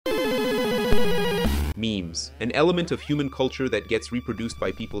Memes, an element of human culture that gets reproduced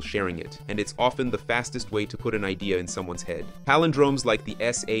by people sharing it, and it's often the fastest way to put an idea in someone's head. Palindromes like the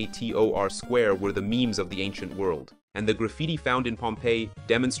SATOR square were the memes of the ancient world, and the graffiti found in Pompeii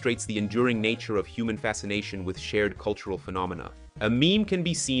demonstrates the enduring nature of human fascination with shared cultural phenomena. A meme can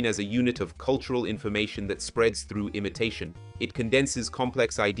be seen as a unit of cultural information that spreads through imitation. It condenses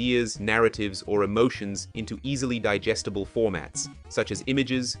complex ideas, narratives, or emotions into easily digestible formats, such as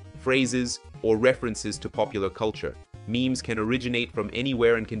images, phrases, or references to popular culture. Memes can originate from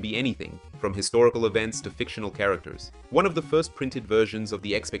anywhere and can be anything, from historical events to fictional characters. One of the first printed versions of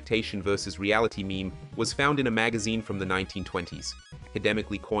the expectation versus reality meme was found in a magazine from the 1920s.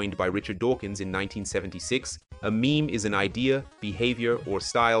 Academically coined by Richard Dawkins in 1976, a meme is an idea, behavior, or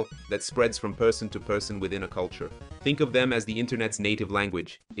style that spreads from person to person within a culture. Think of them as the internet's native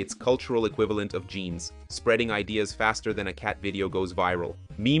language, its cultural equivalent of genes, spreading ideas faster than a cat video goes viral.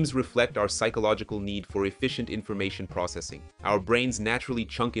 Memes reflect our psychological need for efficient information processing. Our brains naturally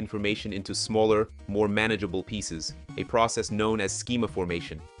chunk information into smaller, more manageable pieces, a process known as schema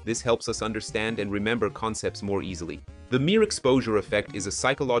formation. This helps us understand and remember concepts more easily. The mere exposure effect is a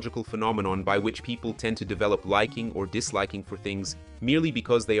psychological phenomenon by which people tend to develop liking or disliking for things merely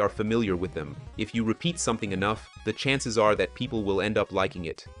because they are familiar with them. If you repeat something enough, the chances are that people will end up liking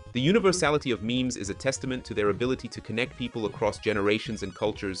it. The universality of memes is a testament to their ability to connect people across generations and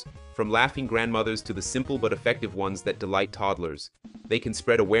cultures, from laughing grandmothers to the simple but effective ones that delight toddlers. They can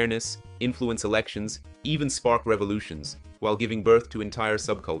spread awareness, influence elections, even spark revolutions, while giving birth to entire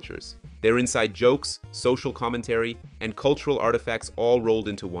subcultures. They're inside jokes, social commentary, and cultural artifacts all rolled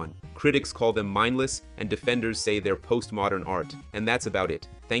into one. Critics call them mindless, and defenders say they're postmodern art. And that's about it.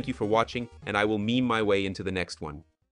 Thank you for watching, and I will meme my way into the next one.